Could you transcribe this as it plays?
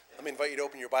Let me invite you to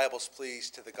open your Bibles,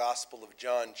 please, to the Gospel of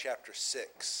John, chapter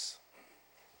 6.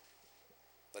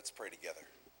 Let's pray together.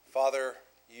 Father,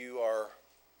 you are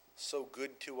so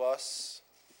good to us.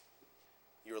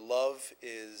 Your love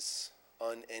is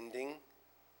unending.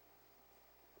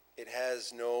 It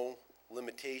has no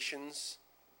limitations.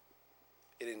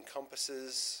 It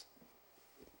encompasses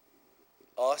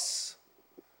us,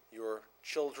 your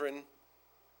children,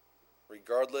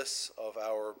 regardless of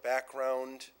our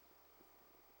background,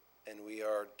 and we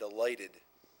are delighted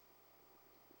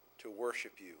to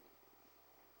worship you.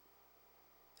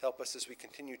 Help us as we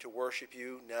continue to worship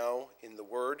you now in the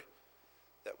Word,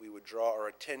 that we would draw our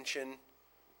attention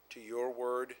to your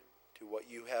Word, to what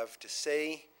you have to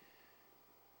say.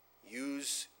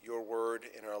 Use your Word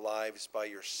in our lives by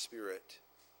your Spirit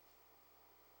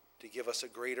to give us a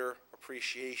greater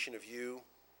appreciation of you,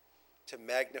 to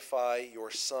magnify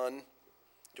your Son,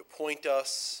 to point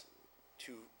us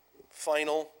to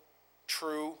final,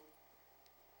 true,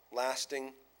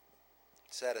 lasting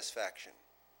satisfaction.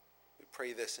 We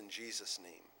pray this in Jesus'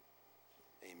 name.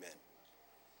 Amen.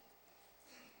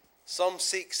 Some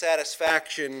seek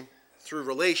satisfaction through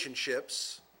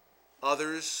relationships,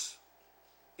 others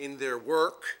in their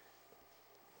work,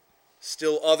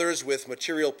 still others with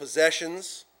material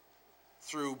possessions,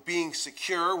 through being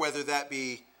secure, whether that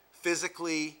be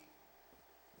physically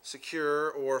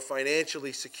secure or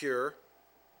financially secure.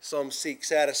 Some seek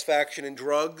satisfaction in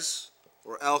drugs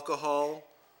or alcohol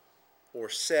or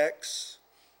sex.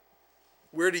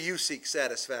 Where do you seek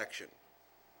satisfaction?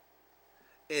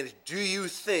 And do you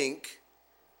think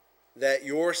that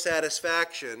your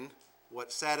satisfaction,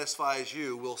 what satisfies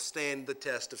you, will stand the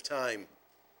test of time?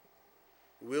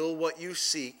 Will what you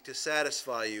seek to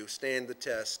satisfy you stand the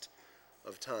test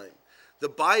of time? The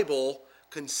Bible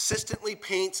consistently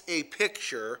paints a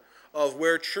picture of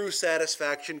where true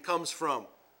satisfaction comes from.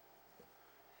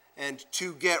 And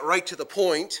to get right to the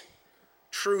point,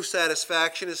 true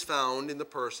satisfaction is found in the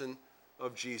person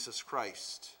of Jesus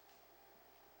Christ.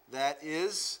 That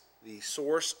is the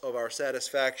source of our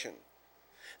satisfaction.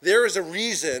 There is a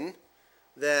reason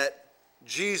that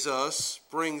Jesus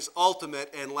brings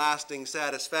ultimate and lasting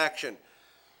satisfaction.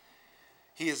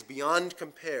 He is beyond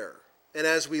compare. And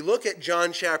as we look at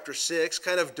John chapter 6,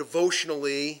 kind of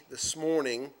devotionally this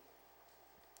morning,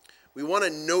 we want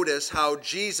to notice how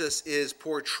Jesus is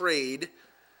portrayed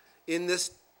in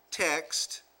this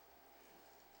text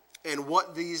and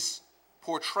what these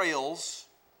portrayals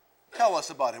tell us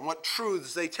about him, what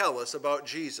truths they tell us about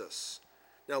Jesus.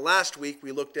 Now, last week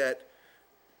we looked at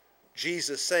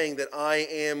Jesus saying that I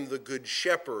am the good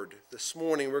shepherd. This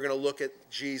morning we're going to look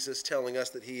at Jesus telling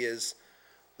us that he is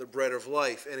the bread of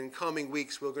life. And in coming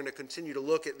weeks we're going to continue to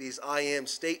look at these I am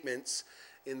statements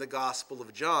in the Gospel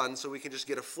of John, so we can just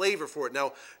get a flavor for it.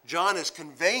 Now, John is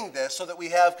conveying this so that we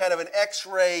have kind of an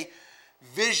X-ray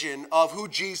vision of who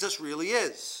Jesus really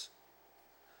is.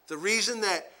 The reason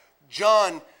that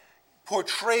John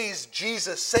portrays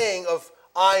Jesus saying of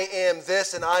I am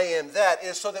this and I am that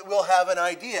is so that we'll have an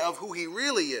idea of who he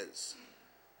really is.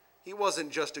 He wasn't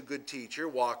just a good teacher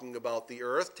walking about the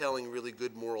earth telling really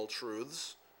good moral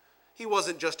truths. He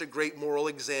wasn't just a great moral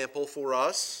example for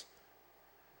us.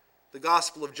 The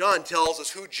Gospel of John tells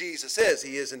us who Jesus is.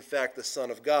 He is, in fact, the Son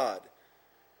of God.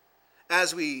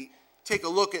 As we take a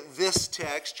look at this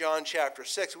text, John chapter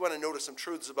 6, we want to notice some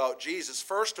truths about Jesus.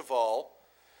 First of all,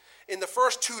 in the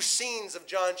first two scenes of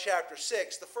John chapter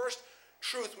 6, the first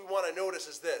truth we want to notice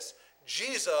is this: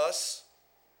 Jesus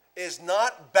is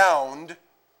not bound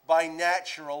by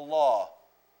natural law.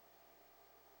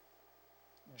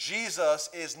 Jesus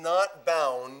is not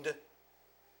bound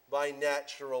by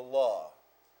natural law.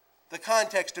 The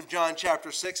context of John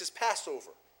chapter 6 is Passover.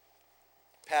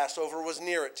 Passover was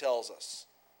near, it tells us.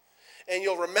 And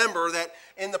you'll remember that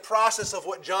in the process of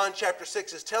what John chapter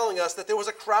 6 is telling us, that there was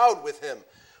a crowd with him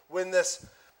when this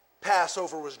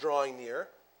Passover was drawing near.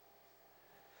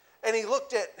 And he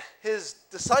looked at his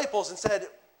disciples and said,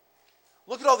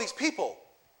 look at all these people.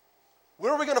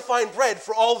 Where are we going to find bread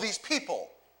for all these people?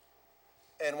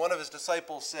 And one of his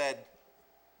disciples said,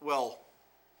 well,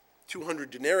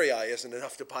 200 denarii isn't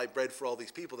enough to buy bread for all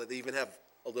these people, that they even have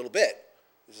a little bit.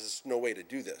 There's no way to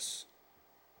do this.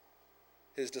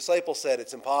 His disciple said,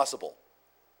 it's impossible.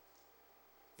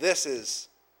 This is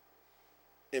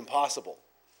impossible.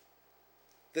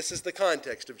 This is the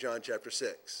context of John chapter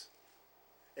 6.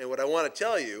 And what I want to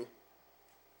tell you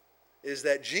is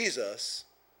that Jesus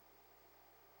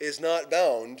is not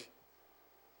bound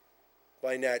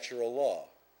by natural law.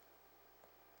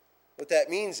 What that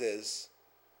means is,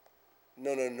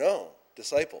 no,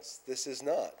 disciples, this is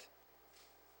not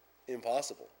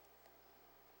impossible.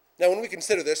 Now, when we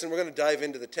consider this, and we're going to dive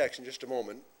into the text in just a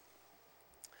moment,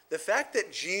 the fact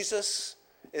that Jesus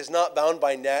is not bound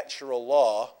by natural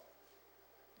law,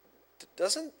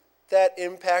 doesn't that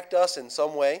impact us in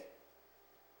some way?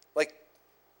 Like,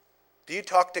 do you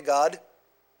talk to God?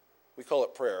 We call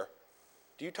it prayer.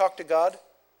 Do you talk to God?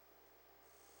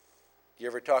 Do you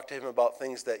ever talk to him about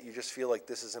things that you just feel like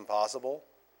this is impossible?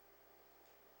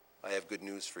 I have good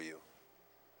news for you.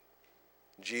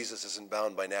 Jesus isn't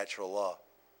bound by natural law.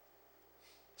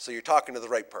 So you're talking to the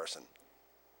right person.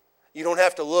 You don't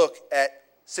have to look at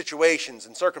situations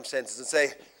and circumstances and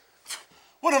say,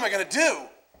 what am I going to do?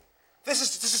 This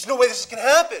is no way this is going to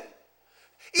happen.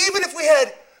 Even if we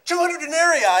had 200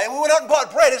 denarii and we went out and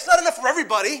bought bread, it's not enough for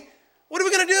everybody. What are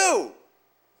we going to do?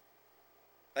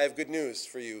 I have good news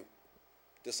for you,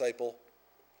 disciple.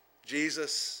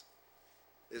 Jesus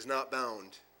is not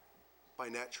bound by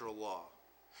natural law.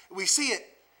 We see it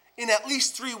in at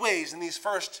least three ways in these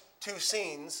first two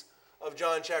scenes of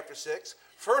John chapter 6.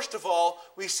 First of all,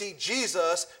 we see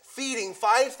Jesus feeding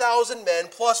 5,000 men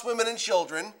plus women and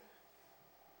children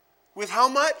with how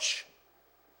much?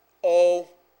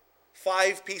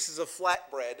 5 pieces of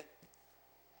flatbread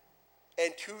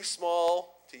and 2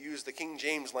 small, to use the King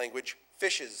James language,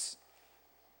 fishes.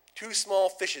 2 small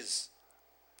fishes.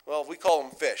 Well, we call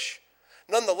them fish.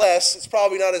 Nonetheless, it's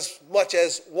probably not as much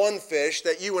as 1 fish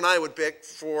that you and I would pick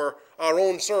for our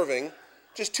own serving.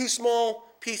 Just 2 small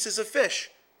pieces of fish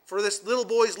for this little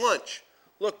boy's lunch.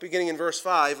 Look, beginning in verse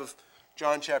 5 of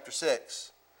John chapter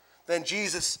 6. Then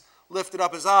Jesus lifted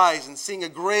up his eyes, and seeing a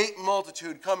great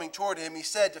multitude coming toward him, he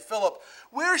said to Philip,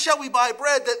 "Where shall we buy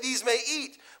bread that these may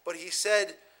eat?" But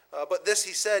this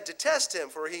he said to test him,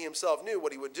 for he himself knew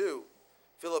what he would do.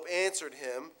 Philip answered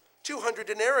him, 200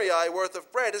 denarii worth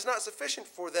of bread is not sufficient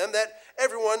for them, that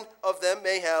every one of them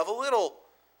may have a little.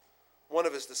 One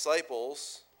of his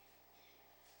disciples,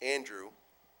 Andrew,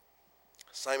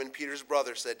 Simon Peter's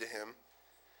brother, said to him,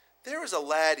 "There is a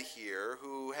lad here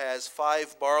who has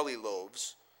 5 barley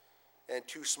loaves and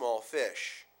 2 small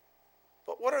fish.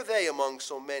 But what are they among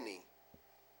so many?"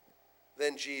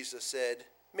 Then Jesus said,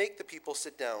 "Make the people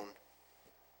sit down."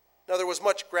 Now there was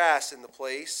much grass in the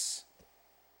place,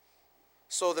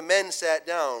 so the men sat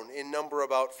down, in number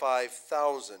about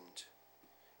 5,000.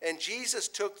 And Jesus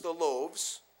took the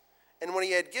loaves, and when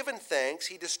he had given thanks,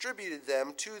 he distributed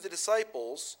them to the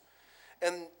disciples,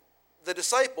 and the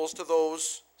disciples to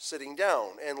those sitting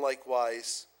down, and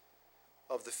likewise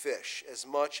of the fish, as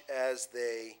much as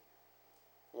they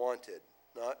wanted.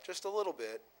 Not just a little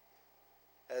bit,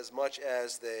 as much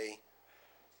as they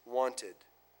wanted.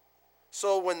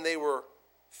 So when they were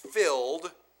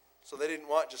filled, so they didn't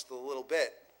want just a little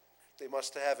bit. They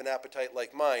must have an appetite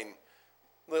like mine.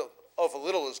 If a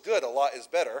little is good, a lot is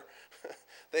better.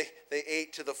 They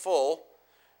ate to the full.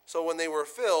 So when they were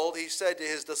filled, he said to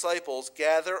his disciples,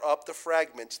 "Gather up the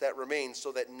fragments that remain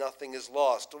so that nothing is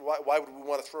lost." Why would we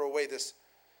want to throw away this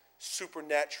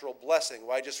supernatural blessing?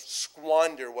 Why just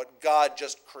squander what God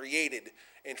just created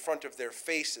in front of their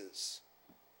faces?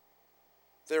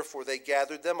 Therefore they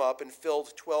gathered them up and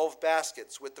filled 12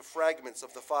 baskets with the fragments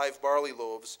of the 5 barley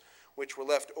loaves, which were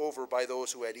left over by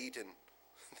those who had eaten.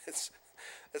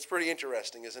 That's pretty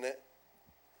interesting, isn't it?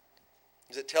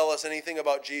 Does it tell us anything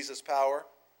about Jesus' power?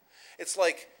 It's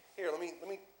like, here, let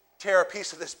me tear a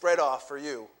piece of this bread off for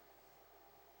you,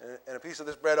 and a piece of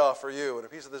this bread off for you, and a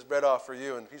piece of this bread off for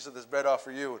you, and a piece of this bread off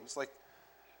for you. And it's like,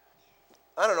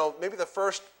 I don't know, maybe the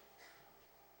first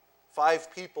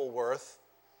 5 people worth,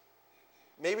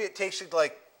 maybe it tasted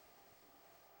like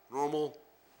normal,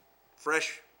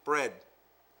 fresh bread.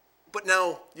 But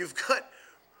now you've got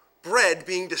bread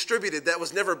being distributed that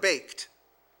was never baked,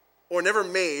 or never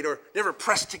made, or never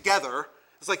pressed together.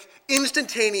 It's like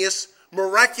instantaneous,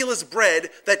 miraculous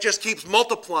bread that just keeps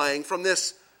multiplying from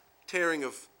this tearing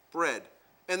of bread.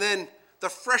 And then the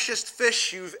freshest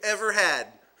fish you've ever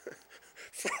had.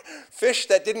 Fish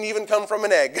that didn't even come from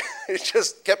an egg. It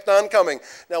just kept on coming.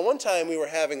 Now, one time we were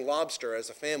having lobster as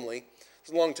a family.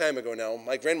 It's a long time ago now.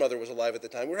 My grandmother was alive at the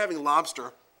time. We were having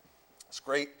lobster. It's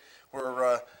great.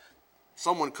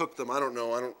 Someone cooked them. I don't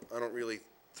know. I don't really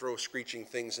throw screeching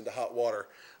things into hot water.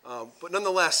 But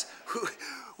nonetheless,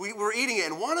 we were eating it,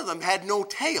 and one of them had no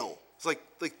tail. It's like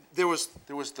there was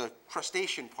the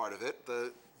crustacean part of it,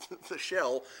 the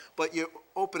shell, but you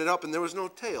open it up and there was no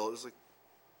tail. It was like,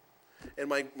 and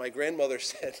my grandmother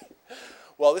said,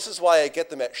 "Well, this is why I get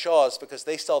them at Shaw's, because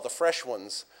they sell the fresh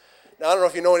ones." Now, I don't know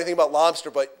if you know anything about lobster,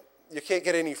 but you can't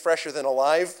get any fresher than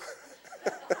alive.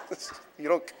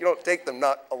 You don't take them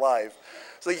not alive.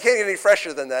 So you can't get any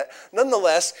fresher than that.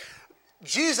 Nonetheless,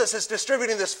 Jesus is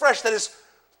distributing this fish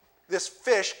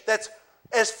that's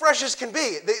as fresh as can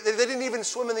be. They didn't even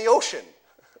swim in the ocean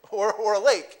or a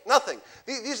lake, nothing.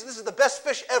 This is the best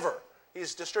fish ever.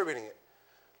 He's distributing it.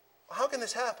 How can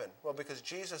this happen? Well, because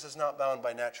Jesus is not bound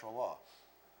by natural law.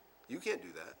 You can't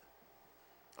do that.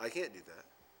 I can't do that.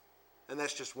 And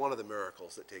that's just one of the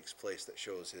miracles that takes place that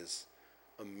shows his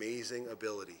amazing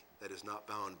ability that is not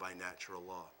bound by natural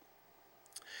law.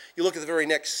 You look at the very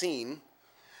next scene.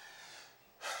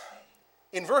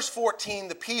 In verse 14,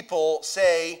 the people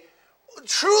say,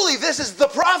 "Truly, this is the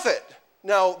prophet."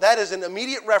 Now, that is an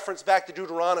immediate reference back to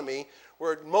Deuteronomy,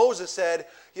 where Moses said,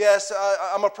 "Yes,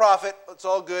 I'm a prophet, it's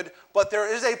all good, but there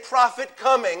is a prophet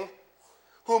coming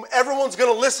whom everyone's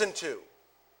going to listen to."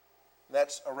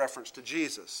 That's a reference to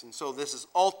Jesus. And so this is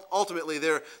ultimately,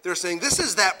 they're saying, this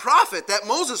is that prophet that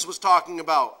Moses was talking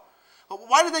about.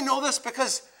 Why did they know this?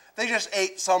 Because they just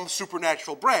ate some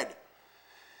supernatural bread.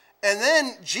 And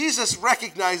then Jesus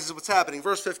recognizes what's happening.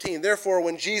 Verse 15, "Therefore,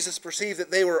 when Jesus perceived that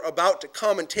they were about to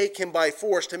come and take him by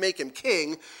force to make him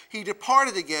king, he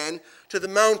departed again to the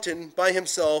mountain by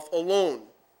himself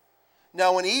alone.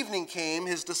 Now when evening came,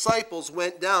 his disciples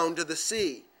went down to the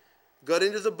sea, got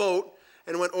into the boat,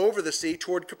 and went over the sea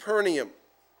toward Capernaum.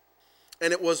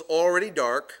 And it was already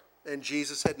dark, and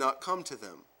Jesus had not come to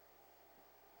them.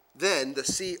 Then the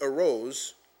sea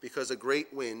arose, because a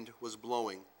great wind was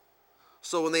blowing.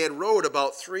 So when they had rowed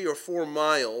about 3 or 4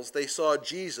 miles, they saw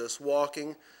Jesus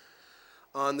walking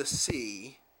on the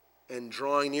sea and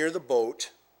drawing near the boat,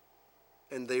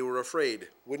 and they were afraid."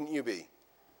 Wouldn't you be?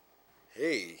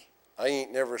 Hey, I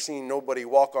ain't never seen nobody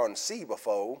walk on sea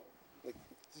before.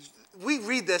 We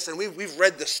read this, and we've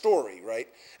read the story,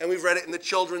 right? And we've read it in the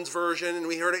children's version, and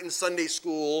we heard it in Sunday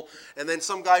school, and then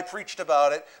some guy preached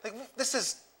about it. Like, this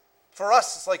is, for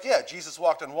us, it's like, yeah, Jesus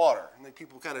walked on water. And then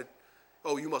people kind of,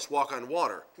 "Oh, you must walk on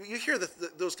water." You hear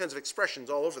those kinds of expressions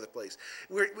all over the place.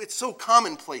 It's so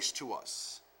commonplace to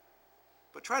us.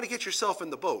 But try to get yourself in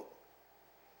the boat.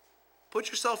 Put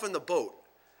yourself in the boat,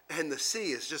 and the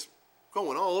sea is just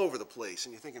going all over the place.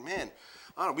 And you're thinking, man,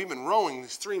 we've been rowing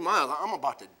these 3 miles. I'm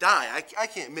about to die. I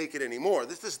can't make it anymore.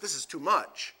 This is too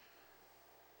much.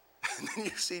 And then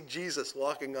you see Jesus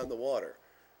walking on the water.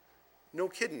 No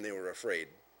kidding, they were afraid.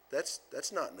 That's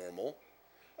not normal.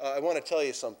 I want to tell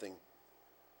you something.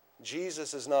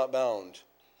 Jesus is not bound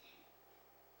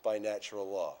by natural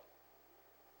law.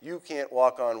 You can't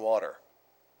walk on water.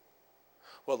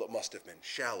 Well, it must have been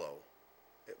shallow.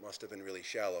 It must have been really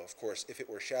shallow. Of course, if it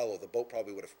were shallow, the boat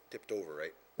probably would have tipped over,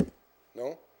 right? No?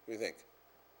 What do you think?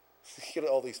 Look at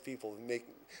all these people.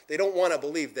 They don't want to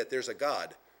believe that there's a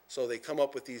God. So they come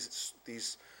up with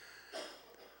these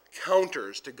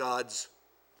counters to God's,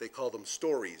 they call them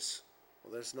stories.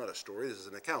 Well, that's not a story. This is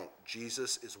an account.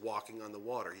 Jesus is walking on the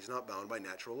water. He's not bound by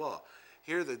natural law.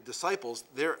 Here, the disciples,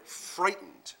 they're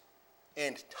frightened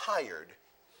and tired.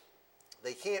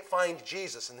 They can't find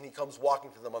Jesus, and then he comes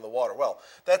walking to them on the water. Well,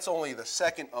 that's only the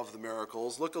second of the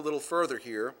miracles. Look a little further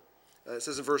here. It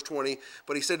says in verse 20,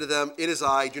 "But he said to them, 'It is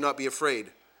I, do not be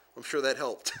afraid.'" I'm sure that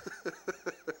helped.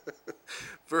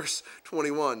 Verse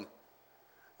 21,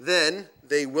 "Then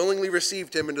they willingly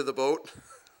received him into the boat,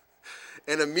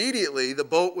 and immediately the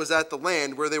boat was at the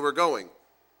land where they were going."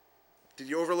 Did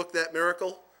you overlook that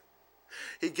miracle?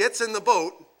 He gets in the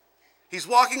boat. He's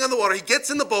walking on the water. He gets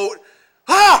in the boat.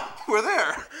 We're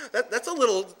there. That's a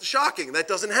little shocking. That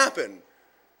doesn't happen.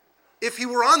 If he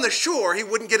were on the shore, he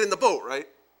wouldn't get in the boat, right?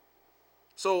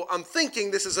 So I'm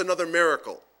thinking this is another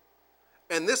miracle.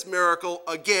 And this miracle,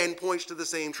 again, points to the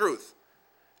same truth.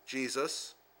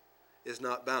 Jesus is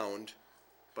not bound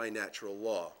by natural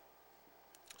law.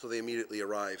 So they immediately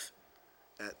arrive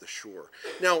at the shore.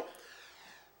 Now,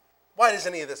 why does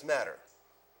any of this matter?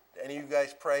 Do any of you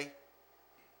guys pray?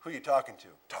 Who are you talking to?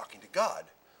 Talking to God.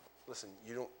 Listen,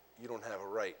 you don't have a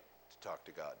right to talk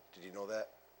to God. Did you know that?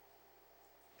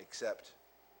 Except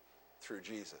through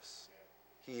Jesus.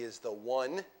 He is the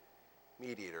one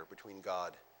mediator between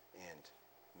God and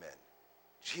men.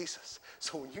 Jesus.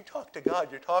 So when you talk to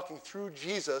God, you're talking through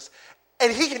Jesus,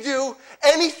 and he can do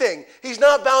anything. He's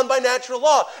not bound by natural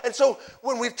law. And so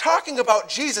when we're talking about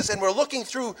Jesus and we're looking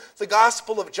through the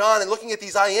Gospel of John and looking at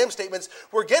these I am statements,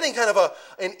 we're getting kind of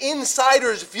an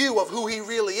insider's view of who he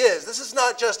really is. This is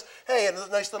not just, hey, a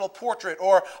nice little portrait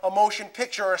or a motion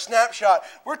picture or a snapshot.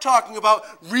 We're talking about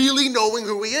really knowing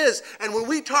who he is. And when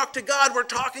we talk to God, we're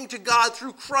talking to God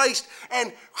through Christ.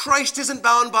 And Christ isn't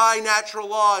bound by natural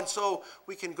law. And so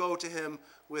we can go to him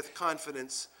with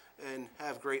confidence and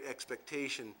have great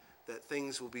expectation that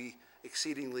things will be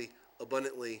exceedingly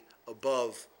abundantly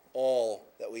above all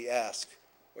that we ask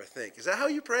or think. Is that how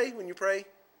you pray when you pray?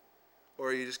 Or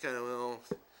are you just kind of, well,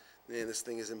 man, this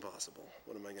thing is impossible.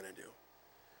 What am I going to do?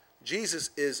 Jesus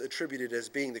is attributed as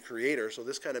being the creator, so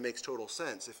this kind of makes total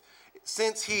sense.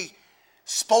 Since he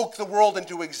spoke the world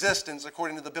into existence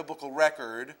according to the biblical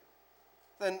record,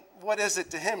 then what is it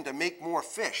to him to make more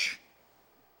fish?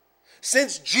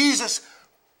 Since Jesus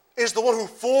is the one who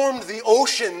formed the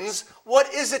oceans,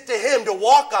 what is it to him to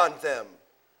walk on them?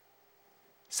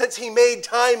 Since he made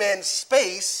time and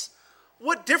space,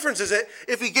 what difference is it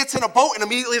if he gets in a boat and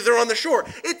immediately they're on the shore?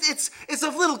 It's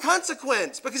of little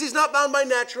consequence because he's not bound by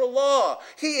natural law.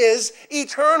 He is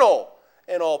eternal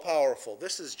and all-powerful.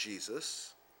 This is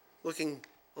Jesus. Looking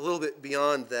a little bit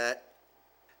beyond that,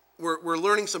 we're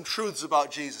learning some truths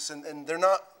about Jesus, and they're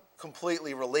not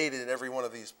completely related in every one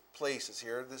of these places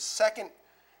here. The second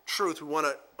truth we want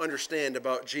to understand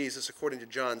about Jesus, according to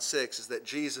John 6, is that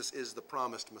Jesus is the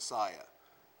promised Messiah.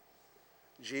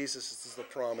 Jesus is the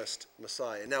promised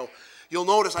Messiah. Now, you'll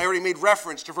notice I already made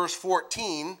reference to verse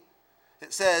 14.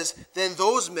 It says, "Then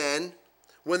those men,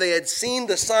 when they had seen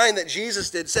the sign that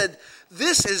Jesus did, said,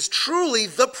 'This is truly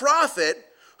the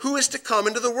prophet who is to come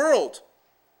into the world.'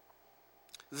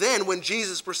 Then, when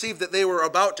Jesus perceived that they were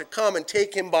about to come and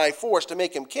take him by force to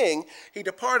make him king, he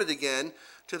departed again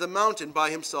to the mountain by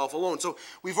himself alone." So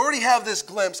we've already have this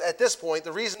glimpse at this point.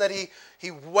 The reason that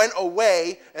he went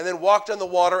away and then walked on the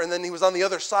water and then he was on the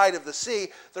other side of the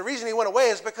sea, the reason he went away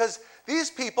is because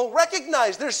these people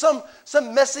recognize there's some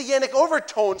messianic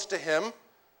overtones to him.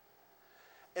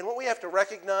 And what we have to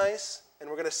recognize, and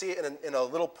we're going to see it in a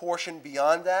little portion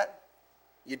beyond that,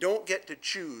 you don't get to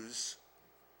choose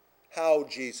how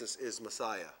Jesus is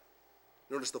Messiah.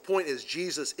 Notice the point is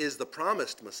Jesus is the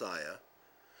promised Messiah.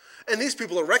 And these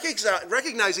people are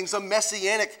recognizing some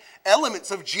messianic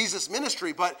elements of Jesus'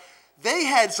 ministry, but they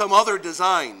had some other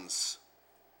designs.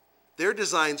 Their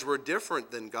designs were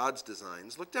different than God's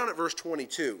designs. Look down at verse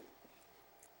 22.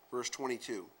 Verse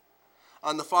 22.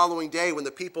 "On the following day, when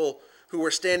the people who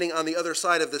were standing on the other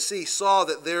side of the sea saw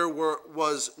that there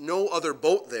was no other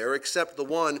boat there except the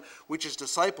one which his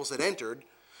disciples had entered,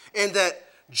 and that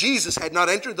Jesus had not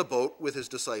entered the boat with his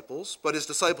disciples, but his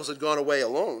disciples had gone away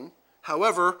alone.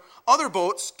 However, other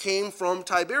boats came from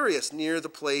Tiberias, near the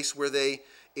place where they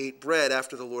ate bread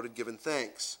after the Lord had given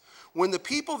thanks. When the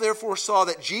people therefore saw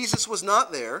that Jesus was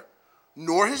not there,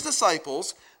 nor his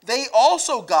disciples, they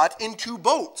also got into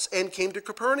boats and came to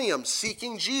Capernaum,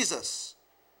 seeking Jesus.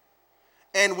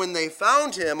 And when they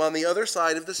found him on the other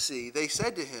side of the sea, they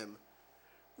said to him,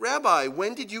 'Rabbi,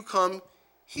 when did you come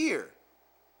here?'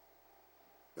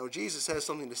 Now Jesus has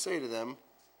something to say to them,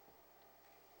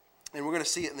 and we're going to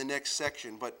see it in the next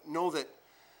section, but know that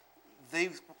they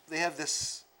have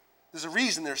this, there's a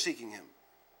reason they're seeking him.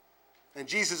 And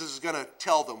Jesus is going to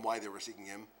tell them why they were seeking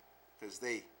him, because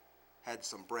they had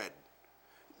some bread.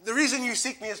 The reason you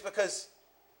seek me is because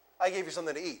I gave you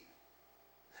something to eat.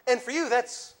 And for you,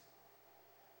 that's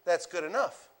good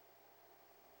enough.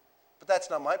 But that's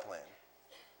not my plan.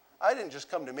 I didn't just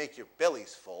come to make your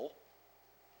bellies full.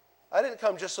 I didn't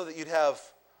come just so that you'd have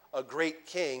a great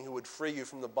king who would free you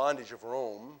from the bondage of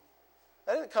Rome.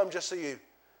 I didn't come just so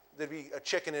there'd be a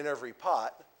chicken in every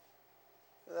pot.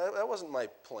 That wasn't my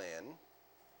plan.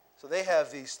 So they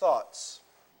have these thoughts.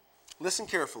 Listen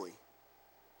carefully.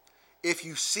 If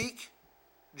you seek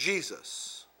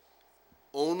Jesus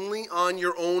only on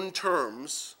your own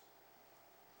terms,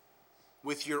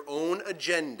 with your own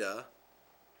agenda,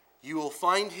 you will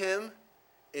find him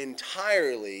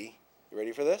entirely, you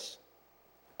ready for this?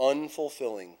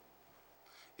 Unfulfilling.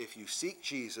 If you seek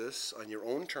Jesus on your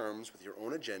own terms with your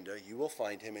own agenda, you will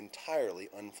find him entirely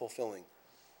unfulfilling.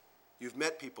 You've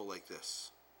met people like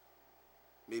this.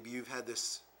 Maybe you've had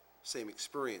this same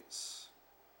experience.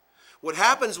 What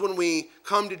happens when we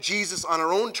come to Jesus on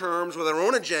our own terms with our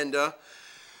own agenda,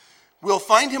 we'll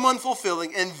find him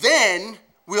unfulfilling, and then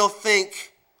we'll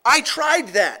think, I tried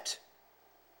that,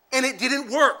 and it didn't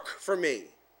work for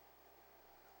me.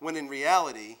 When in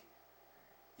reality,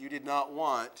 you did not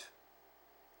want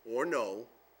or know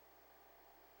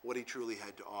what he truly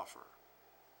had to offer.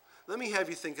 Let me have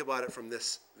you think about it from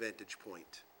this vantage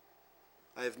point.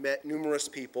 I have met numerous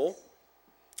people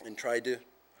and tried to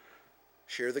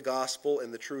share the gospel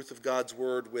and the truth of God's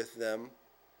word with them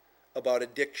about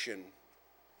addiction.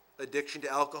 Addiction to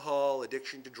alcohol,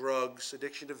 addiction to drugs,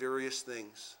 addiction to various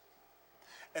things.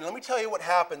 And let me tell you what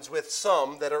happens with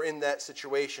some that are in that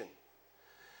situation.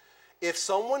 If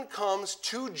someone comes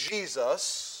to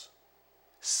Jesus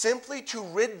simply to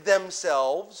rid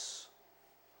themselves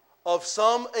of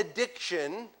some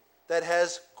addiction that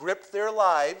has gripped their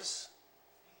lives,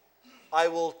 I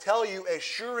will tell you, as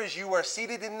sure as you are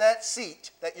seated in that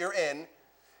seat that you're in,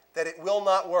 that it will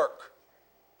not work.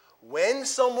 When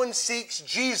someone seeks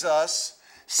Jesus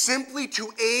simply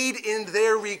to aid in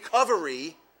their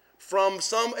recovery from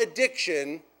some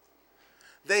addiction,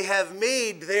 they have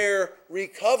made their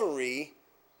recovery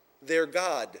their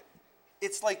God.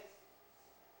 It's like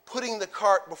putting the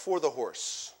cart before the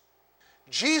horse.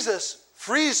 Jesus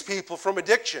frees people from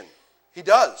addiction. He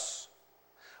does.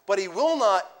 But he will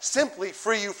not simply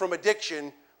free you from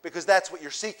addiction because that's what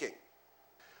you're seeking.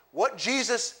 What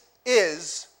Jesus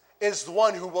is the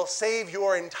one who will save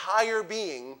your entire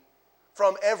being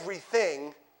from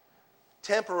everything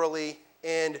temporally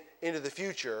and into the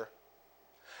future.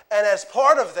 And as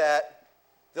part of that,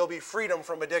 there'll be freedom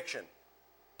from addiction.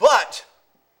 But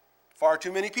far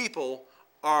too many people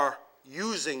are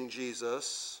using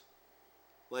Jesus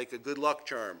like a good luck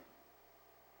charm.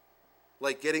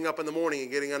 Like getting up in the morning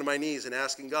and getting on my knees and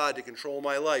asking God to control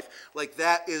my life. Like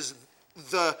that is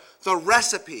the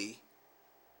recipe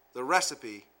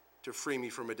to free me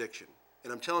from addiction.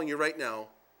 And I'm telling you right now,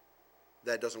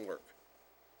 that doesn't work.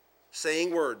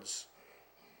 Saying words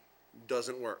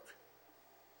doesn't work.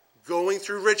 Going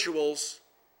through rituals,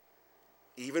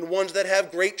 even ones that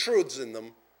have great truths in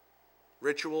them,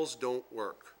 rituals don't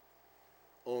work.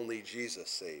 Only Jesus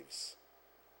saves.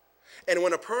 And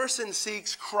when a person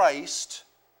seeks Christ,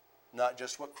 not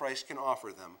just what Christ can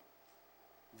offer them,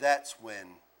 that's when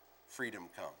freedom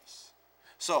comes.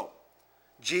 So,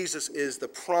 Jesus is the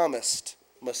promised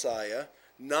Messiah,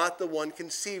 not the one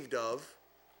conceived of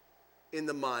in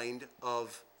the mind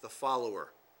of the follower.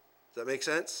 Does that make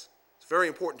sense? It's very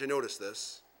important to notice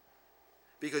this,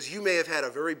 because you may have had a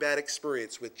very bad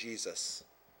experience with Jesus.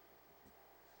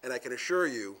 And I can assure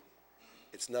you,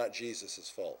 it's not Jesus'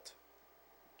 fault.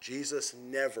 Jesus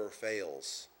never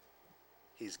fails.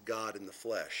 He's God in the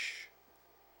flesh.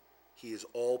 He is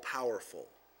all-powerful.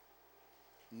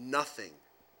 Nothing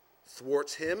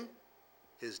thwarts him,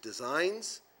 his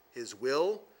designs, his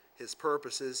will, his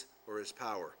purposes, or his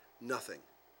power. Nothing.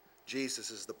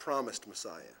 Jesus is the promised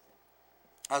Messiah.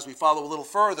 As we follow a little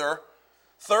further,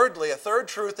 thirdly, a third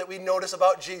truth that we notice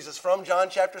about Jesus from John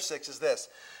chapter 6 is this.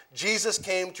 Jesus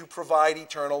came to provide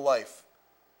eternal life.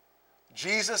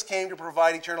 Jesus came to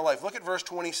provide eternal life. Look at verse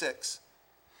 26.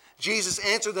 Jesus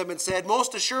answered them and said,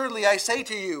 "Most assuredly I say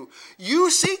to you,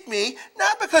 you seek me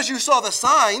not because you saw the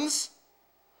signs,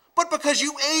 but because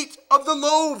you ate of the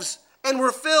loaves and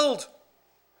were filled.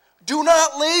 Do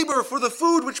not labor for the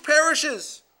food which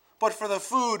perishes, but for the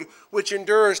food which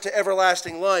endures to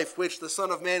everlasting life, which the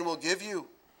Son of Man will give you,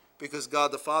 because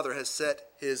God the Father has set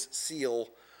his seal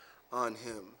on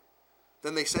him."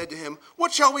 Then they said to him,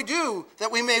 "What shall we do that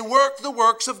we may work the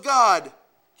works of God?"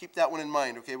 Keep that one in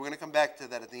mind, okay? We're going to come back to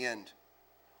that at the end.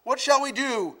 "What shall we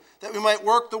do that we might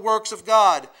work the works of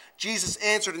God?" Jesus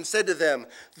answered and said to them,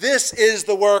 "This is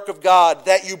the work of God,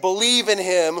 that you believe in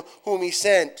him whom he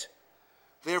sent."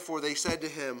 Therefore they said to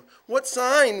him, "What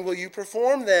sign will you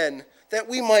perform then, that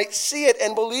we might see it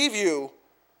and believe you?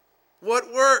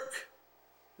 What work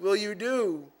will you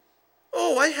do?"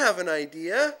 "Oh, I have an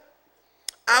idea.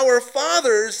 Our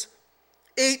fathers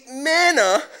ate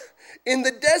manna in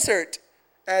the desert,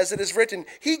 as it is written,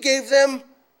 he gave them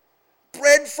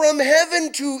bread from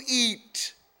heaven to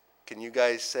eat." Can you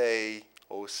guys say,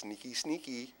 "Oh, sneaky,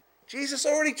 sneaky"? Jesus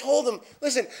already told them,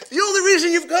 listen, the only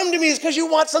reason you've come to me is because you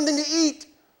want something to eat.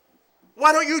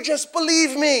 Why don't you just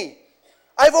believe me?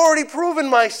 I've already proven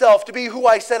myself to be who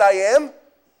I said I am.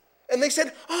 And they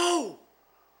said, oh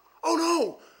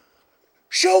no,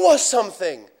 show us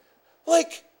something.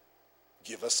 Like,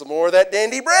 give us some more of that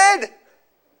dandy bread.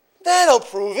 That'll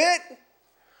prove it.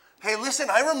 Hey, listen,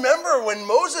 I remember when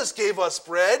Moses gave us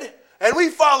bread and we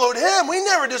followed him. We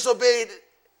never disobeyed.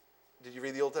 Did you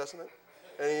read the Old Testament?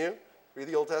 Any of you? Read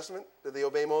the Old Testament? Did they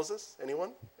obey Moses?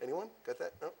 Anyone? Anyone? Got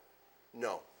that?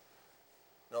 No.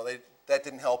 No, that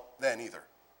didn't help then either.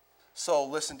 So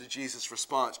listen to Jesus'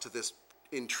 response to this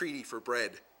entreaty for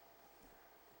bread.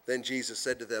 Then Jesus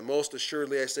said to them, "Most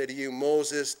assuredly I say to you,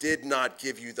 Moses did not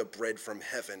give you the bread from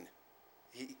heaven."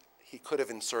 He could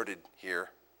have inserted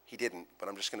here. He didn't, but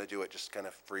I'm just going to do it just kind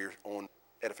of for your own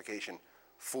edification.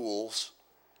 Fools.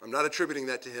 I'm not attributing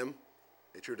that to him.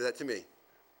 They attributed that to me.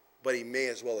 But he may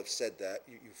as well have said that.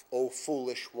 You O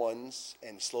foolish ones,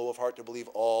 and slow of heart to believe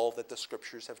all that the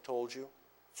scriptures have told you.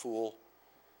 Fool.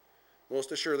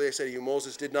 Most assuredly I say to you,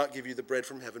 Moses did not give you the bread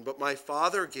from heaven, but my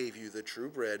Father gave you the true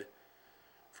bread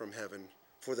from heaven.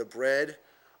 For the bread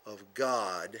of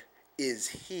God is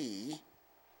he.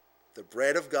 The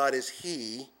bread of God is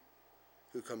he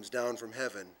who comes down from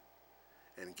heaven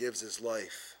and gives his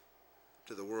life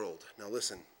to the world. Now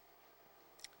listen,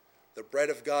 the bread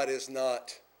of God is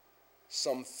not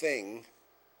something,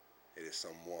 it is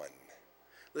someone.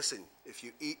 Listen, if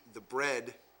you eat the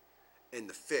bread and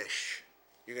the fish,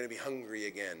 You're going to be hungry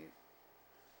again.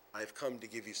 I've come to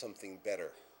give you something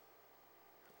better.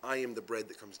 I am the bread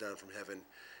that comes down from heaven,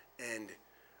 and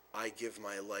I give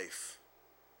my life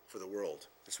for the world.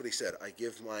 That's what he said. He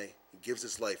gives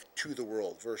his life to the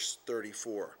world. Verse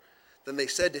 34. Then they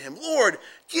said to him, Lord,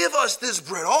 give us this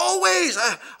bread always.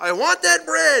 I want that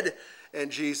bread.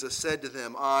 And Jesus said to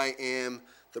them, I am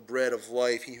the bread of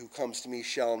life. He who comes to me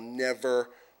shall never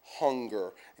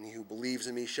hunger, and he who believes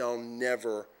in me shall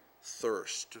never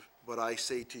thirst. But I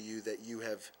say to you that you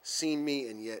have seen me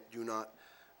and yet do not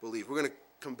believe. We're going to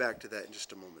come back to that in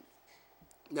just a moment.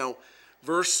 Now,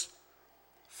 verse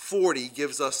 40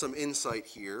 gives us some insight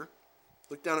here.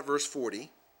 Look down at verse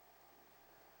 40.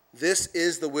 This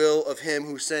is the will of him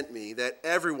who sent me, that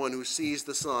everyone who sees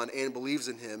the Son and believes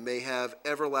in him may have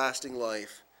everlasting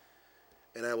life,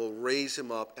 and I will raise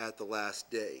him up at the last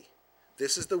day.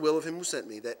 This is the will of him who sent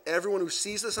me, that everyone who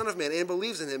sees the Son of Man and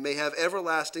believes in him may have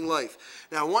everlasting life.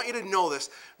 Now, I want you to know this.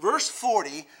 Verse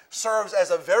 40 serves as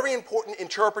a very important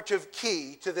interpretive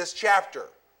key to this chapter.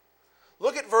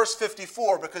 Look at verse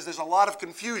 54, because there's a lot of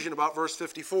confusion about verse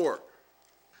 54.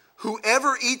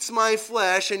 Whoever eats my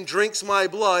flesh and drinks my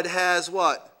blood has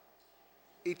what?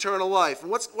 Eternal life. And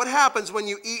what happens when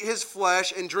you eat his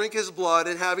flesh and drink his blood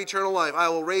and have eternal life? I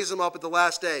will raise him up at the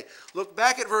last day. Look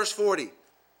back at verse 40.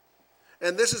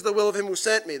 And this is the will of him who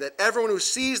sent me, that everyone who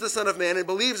sees the Son of Man and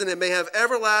believes in him may have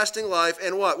everlasting life.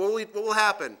 And what? What will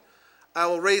happen? I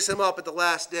will raise him up at the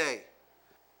last day.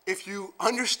 If you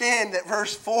understand that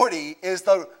verse 40 is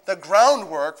the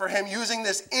groundwork for him using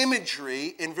this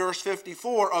imagery in verse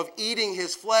 54 of eating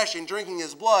his flesh and drinking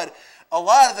his blood, a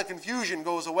lot of the confusion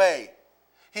goes away.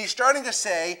 He's starting to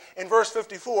say in verse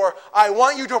 54, I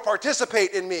want you to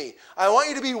participate in me. I want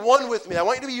you to be one with me. I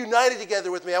want you to be united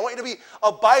together with me. I want you to be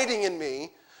abiding in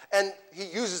me. And he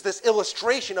uses this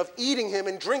illustration of eating him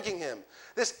and drinking him.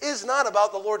 This is not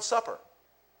about the Lord's Supper.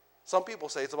 Some people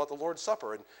say it's about the Lord's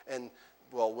Supper. And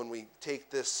well, when we take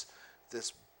this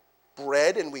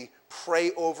bread and we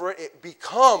pray over it, it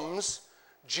becomes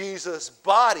Jesus'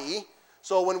 body.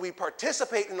 So when we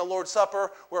participate in the Lord's Supper,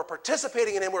 we're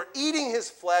participating in him, we're eating his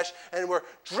flesh, and we're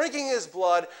drinking his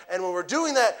blood. And when we're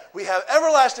doing that, we have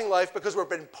everlasting life because we've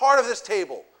been part of this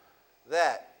table.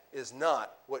 That is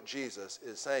not what Jesus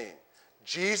is saying.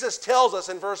 Jesus tells us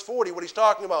in verse 40 what he's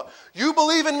talking about. You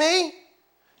believe in me,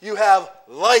 you have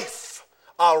life.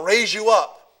 I'll raise you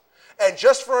up. And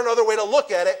just for another way to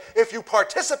look at it, if you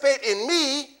participate in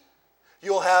me,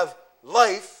 you'll have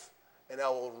life, and I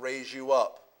will raise you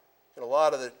up. And a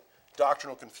lot of the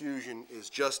doctrinal confusion is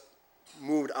just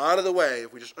moved out of the way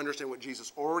if we just understand what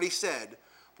Jesus already said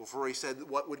before he said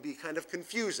what would be kind of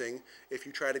confusing if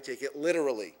you try to take it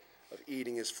literally, of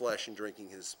eating his flesh and drinking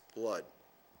his blood.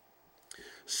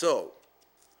 So,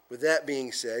 with that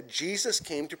being said, Jesus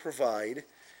came to provide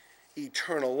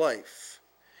eternal life.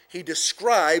 He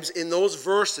describes in those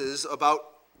verses about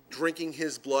drinking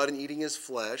his blood and eating his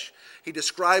flesh, he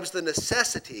describes the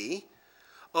necessity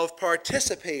of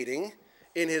participating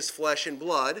in his flesh and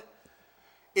blood.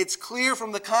 It's clear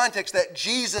from the context that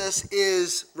Jesus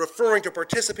is referring to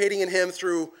participating in him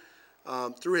through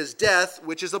his death,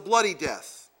 which is a bloody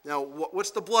death. Now,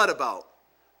 what's the blood about?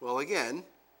 Well, again,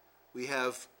 we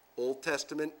have Old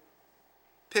Testament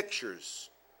pictures.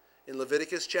 In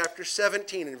Leviticus chapter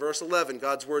 17 and verse 11,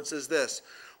 God's word says this,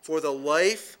 for the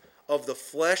life of the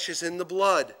flesh is in the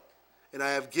blood, and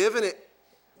I have given it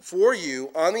for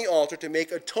you on the altar to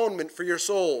make atonement for your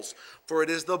souls. For it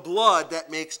is the blood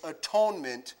that makes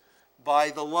atonement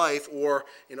by the life, or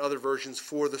in other versions,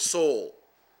 for the soul.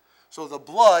 So the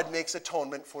blood makes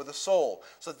atonement for the soul.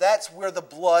 So that's where the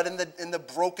blood in the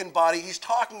broken body, he's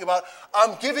talking about,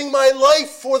 I'm giving my life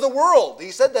for the world.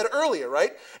 He said that earlier,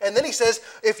 right? And then he says,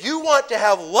 if you want to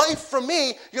have life from me,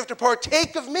 you have to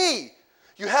partake of me.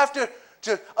 You have to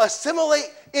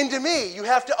assimilate into me. You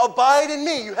have to abide in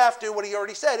me. You have to, what he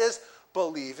already said is,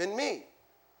 believe in me.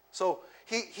 So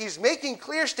he's making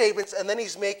clear statements, and then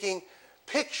he's making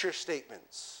picture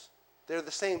statements. They're the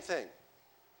same thing.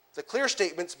 The clear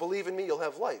statements, believe in me, you'll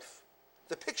have life.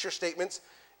 The picture statements,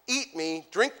 eat me,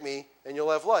 drink me, and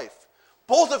you'll have life.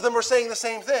 Both of them are saying the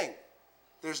same thing.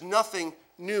 There's nothing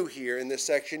new here in this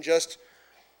section, just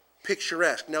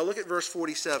picturesque. Now look at verse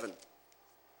 47.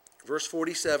 Verse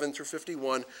 47 through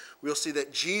 51, we'll see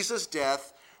that Jesus'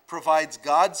 death provides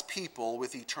God's people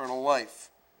with eternal life.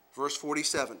 Verse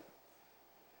 47.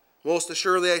 Most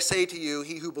assuredly I say to you,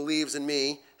 he who believes in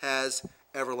me has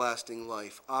everlasting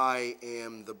life. I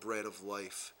am the bread of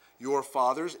life. Your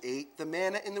fathers ate the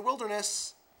manna in the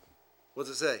wilderness. What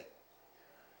does it say?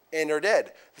 And are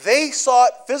dead. They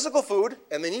sought physical food,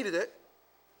 and they needed it,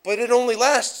 but it only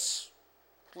lasts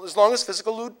as long as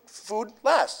physical food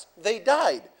lasts. They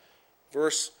died.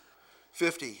 Verse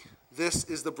 50, this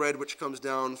is the bread which comes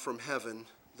down from heaven,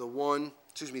 that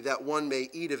one may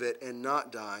eat of it and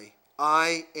not die.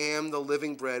 I am the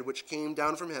living bread which came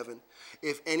down from heaven.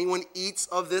 If anyone eats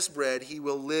of this bread, he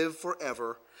will live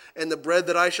forever. And the bread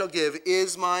that I shall give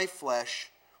is my flesh,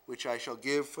 which I shall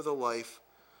give for the life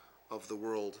of the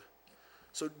world.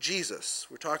 So Jesus,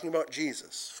 we're talking about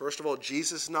Jesus. First of all,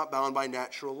 Jesus is not bound by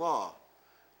natural law.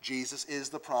 Jesus is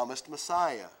the promised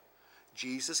Messiah.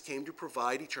 Jesus came to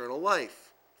provide eternal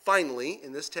life. Finally,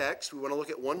 in this text, we want to look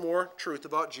at one more truth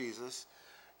about Jesus.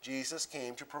 Jesus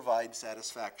came to provide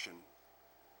satisfaction.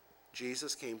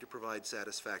 Jesus came to provide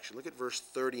satisfaction. Look at verse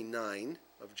 39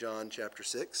 of John chapter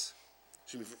 6.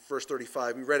 Verse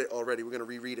 35. We read it already. We're going to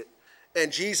reread it.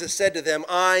 And Jesus said to them,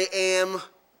 I am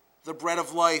the bread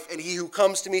of life, and he who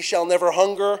comes to me shall never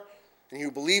hunger, and he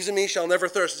who believes in me shall never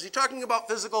thirst. Is he talking about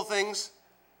physical things?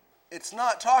 It's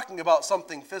not talking about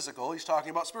something physical. He's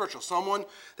talking about spiritual. Someone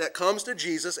that comes to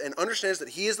Jesus and understands that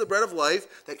he is the bread of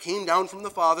life that came down from the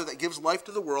Father, that gives life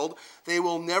to the world. They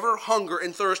will never hunger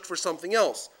and thirst for something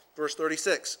else. Verse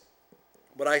 36.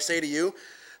 But I say to you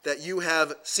that you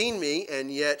have seen me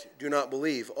and yet do not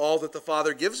believe. All that the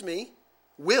Father gives me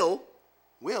will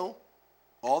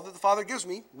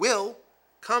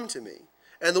come to me.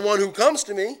 And the one who comes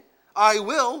to me, I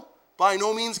will by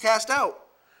no means cast out.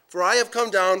 For I have come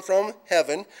down from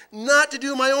heaven, not to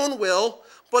do my own will,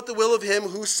 but the will of him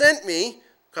who sent me.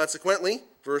 Consequently,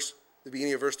 the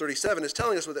beginning of verse 37 is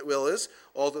telling us what that will is.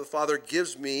 All that the Father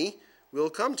gives me will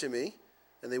come to me,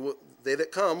 and they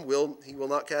that come he will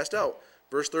not cast out.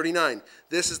 Verse 39,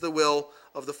 this is the will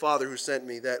of the Father who sent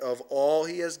me, that of all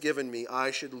he has given me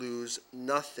I should lose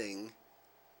nothing,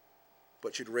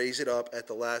 but should raise it up at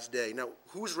the last day. Now,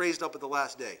 who's raised up at the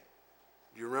last day?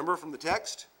 Do you remember from the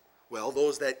text? Well,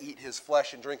 those that eat his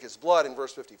flesh and drink his blood in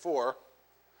verse 54.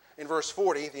 In verse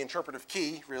 40, the interpretive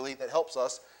key, really, that helps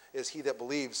us is he that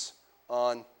believes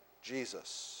on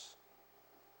Jesus.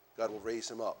 God will raise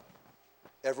him up.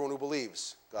 Everyone who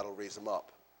believes, God will raise him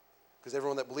up. Because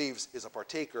everyone that believes is a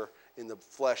partaker in the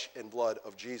flesh and blood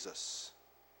of Jesus.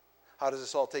 How does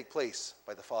this all take place?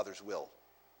 By the Father's will.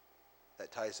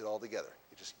 That ties it all together.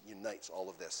 It just unites all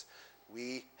of this.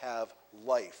 We have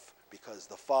life because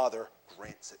the Father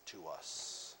grants it to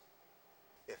us.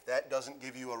 If that doesn't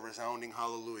give you a resounding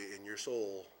hallelujah in your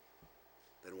soul,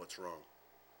 then what's wrong?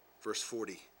 Verse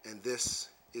 40, and this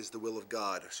is the will of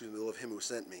God, the will of him who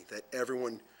sent me, that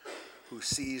everyone who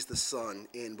sees the Son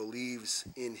and believes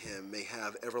in him may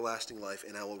have everlasting life,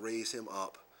 and I will raise him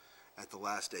up at the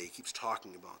last day. He keeps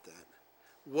talking about that.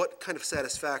 What kind of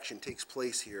satisfaction takes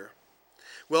place here?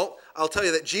 Well, I'll tell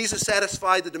you that Jesus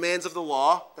satisfied the demands of the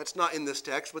law. That's not in this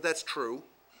text, but that's true.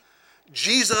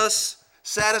 Jesus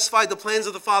satisfied the plans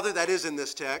of the Father. That is in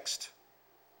this text.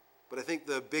 But I think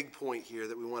the big point here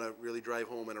that we want to really drive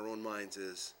home in our own minds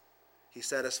is he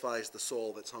satisfies the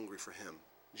soul that's hungry for him.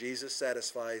 Jesus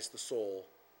satisfies the soul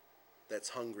that's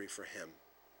hungry for him.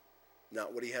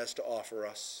 Not what he has to offer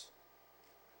us,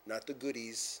 not the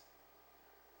goodies,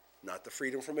 not the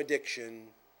freedom from addiction,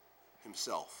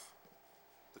 himself.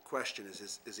 The question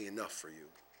is he enough for you?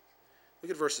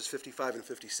 Look at verses 55 and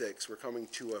 56. We're coming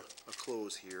to a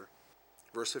close here.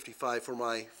 Verse 55, for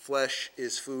my flesh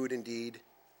is food indeed,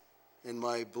 and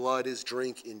my blood is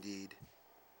drink indeed.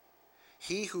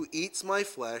 He who eats my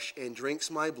flesh and drinks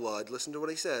my blood, listen to what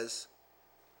he says,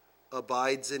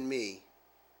 abides in me,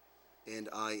 and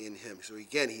I in him. So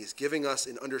again, he's giving us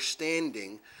an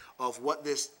understanding of what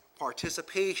this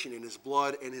participation in his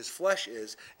blood and his flesh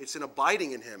is. It's an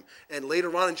abiding in him. And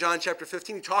later on in John chapter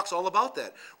 15, he talks all about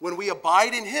that. When we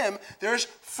abide in him, there's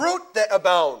fruit that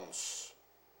abounds.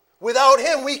 Without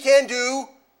him, we can do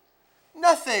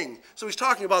nothing. So he's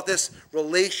talking about this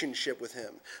relationship with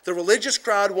him. The religious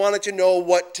crowd wanted to know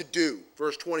what to do.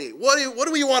 Verse 28. What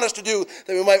do you want us to do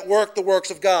that we might work the works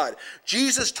of God?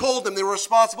 Jesus told them they were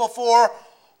responsible for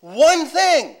one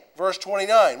thing. Verse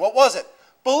 29. What was it?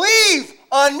 Believe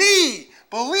on me.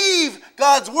 Believe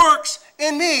God's works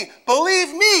in me.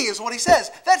 Believe me is what he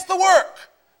says. That's the work.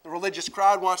 The religious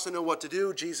crowd wants to know what to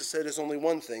do. Jesus said there's only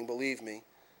one thing. Believe me.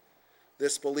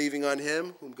 This believing on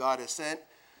him whom God has sent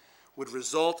would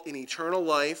result in eternal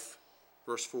life,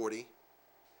 verse 40,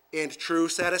 and true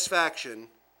satisfaction,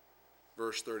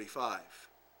 verse 35.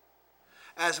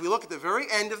 As we look at the very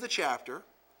end of the chapter,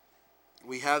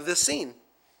 we have this scene.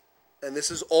 And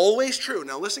this is always true.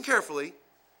 Now listen carefully.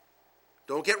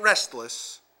 Don't get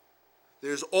restless.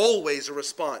 There's always a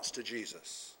response to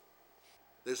Jesus.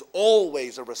 There's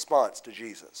always a response to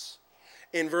Jesus.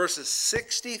 In verses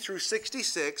 60 through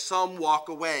 66, some walk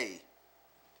away.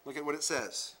 Look at what it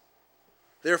says.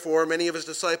 Therefore, many of his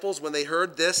disciples, when they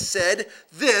heard this, said,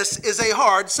 "This is a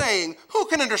hard saying. Who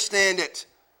can understand it?"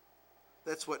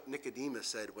 That's what Nicodemus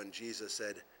said when Jesus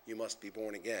said, "You must be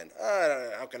born again."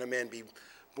 How can a man be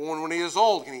born when he is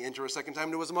old? Can he enter a second time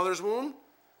into his mother's womb?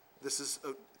 This is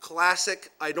a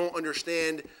classic, I don't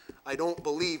understand, I don't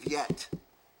believe yet.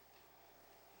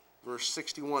 Verse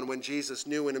 61, when Jesus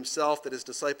knew in himself that his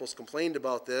disciples complained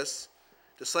about this,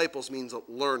 disciples means a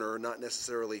learner, not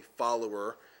necessarily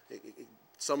follower.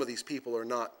 Some of these people are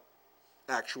not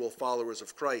actual followers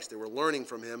of Christ. They were learning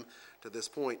from him to this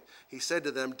point. He said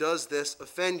to them, "Does this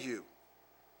offend you?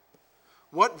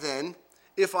 What then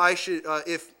if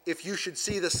you should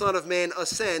see the Son of Man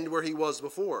ascend where he was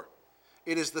before?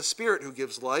 It is the Spirit who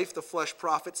gives life, the flesh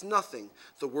profits nothing.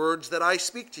 The words that I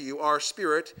speak to you are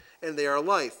spirit, and they are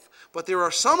life. But there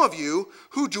are some of you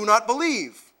who do not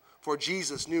believe." For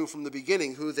Jesus knew from the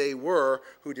beginning who they were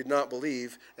who did not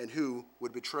believe and who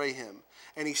would betray him.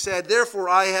 And he said, "Therefore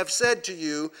I have said to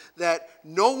you that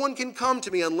no one can come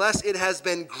to me unless it has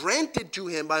been granted to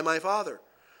him by my Father."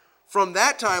 From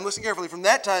that time, listen carefully, from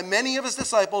that time many of his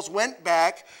disciples went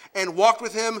back and walked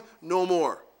with him no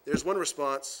more. There's one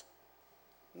response.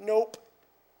 Nope.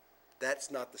 That's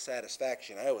not the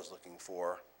satisfaction I was looking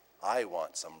for. I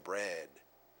want some bread.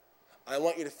 I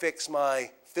want you to fix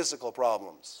my physical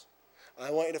problems. I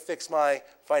want you to fix my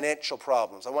financial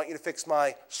problems. I want you to fix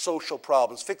my social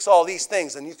problems. Fix all these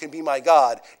things and you can be my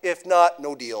God. If not,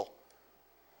 no deal.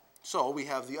 So we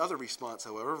have the other response,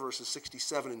 however, verses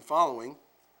 67 and following.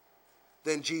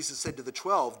 Then Jesus said to the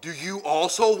 12, "Do you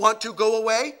also want to go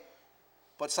away?"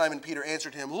 But Simon Peter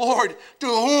answered him, "Lord, to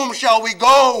whom shall we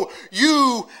go?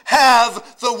 You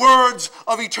have the words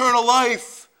of eternal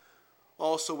life.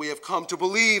 Also we have come to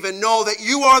believe and know that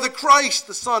you are the Christ,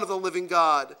 the Son of the living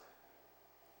God."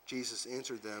 Jesus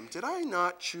answered them, "Did I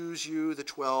not choose you, the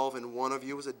 12, and one of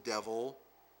you was a devil?"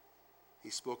 He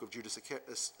spoke of Judas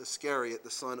Iscariot,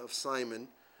 the son of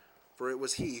Simon, for it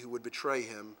was he who would betray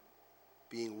him,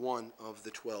 being one of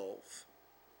the 12.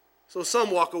 So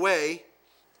some walk away,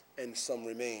 and some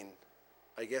remain.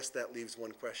 I guess that leaves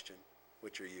one question.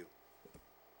 Which are you?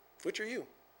 Which are you?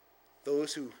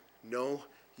 Those who know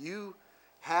you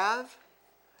have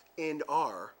and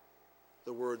are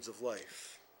the words of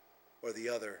life, or the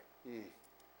other,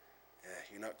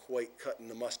 you're not quite cutting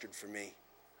the mustard for me.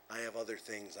 I have other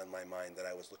things on my mind that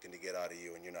I was looking to get out of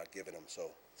you, and you're not giving them,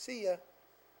 so see ya.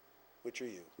 Which are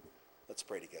you? Let's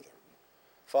pray together.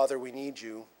 Father, we need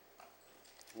you.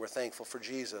 We're thankful for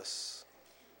Jesus.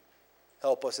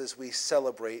 Help us as we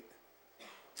celebrate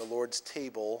the Lord's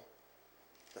table,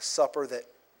 the supper that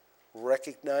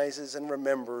recognizes and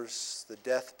remembers the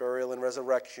death, burial, and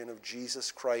resurrection of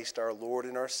Jesus Christ, our Lord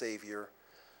and our Savior,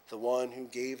 the one who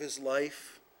gave his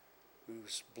life,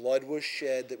 whose blood was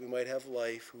shed that we might have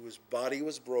life, whose body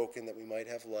was broken that we might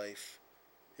have life.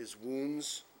 His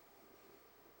wounds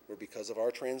were because of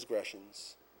our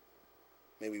transgressions.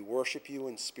 May we worship you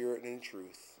in spirit and in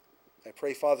truth. I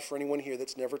pray, Father, for anyone here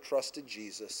that's never trusted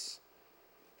Jesus,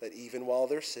 that even while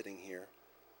they're sitting here,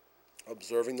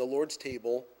 observing the Lord's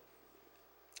table,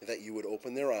 that you would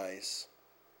open their eyes,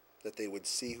 that they would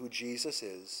see who Jesus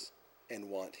is and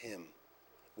want him.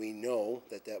 We know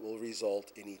that that will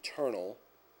result in eternal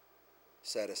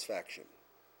satisfaction.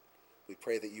 We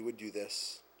pray that you would do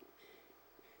this.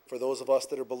 For those of us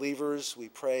that are believers, we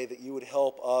pray that you would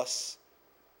help us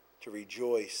to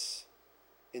rejoice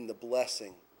in the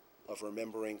blessing of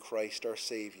remembering Christ our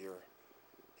Savior,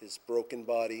 his broken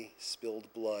body,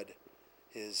 spilled blood,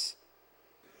 his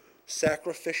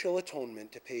sacrificial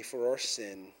atonement to pay for our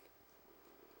sin,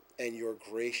 and your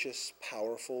gracious,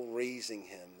 powerful raising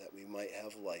him that we might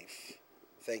have life.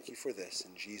 Thank you for this.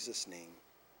 In Jesus' name,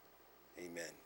 amen.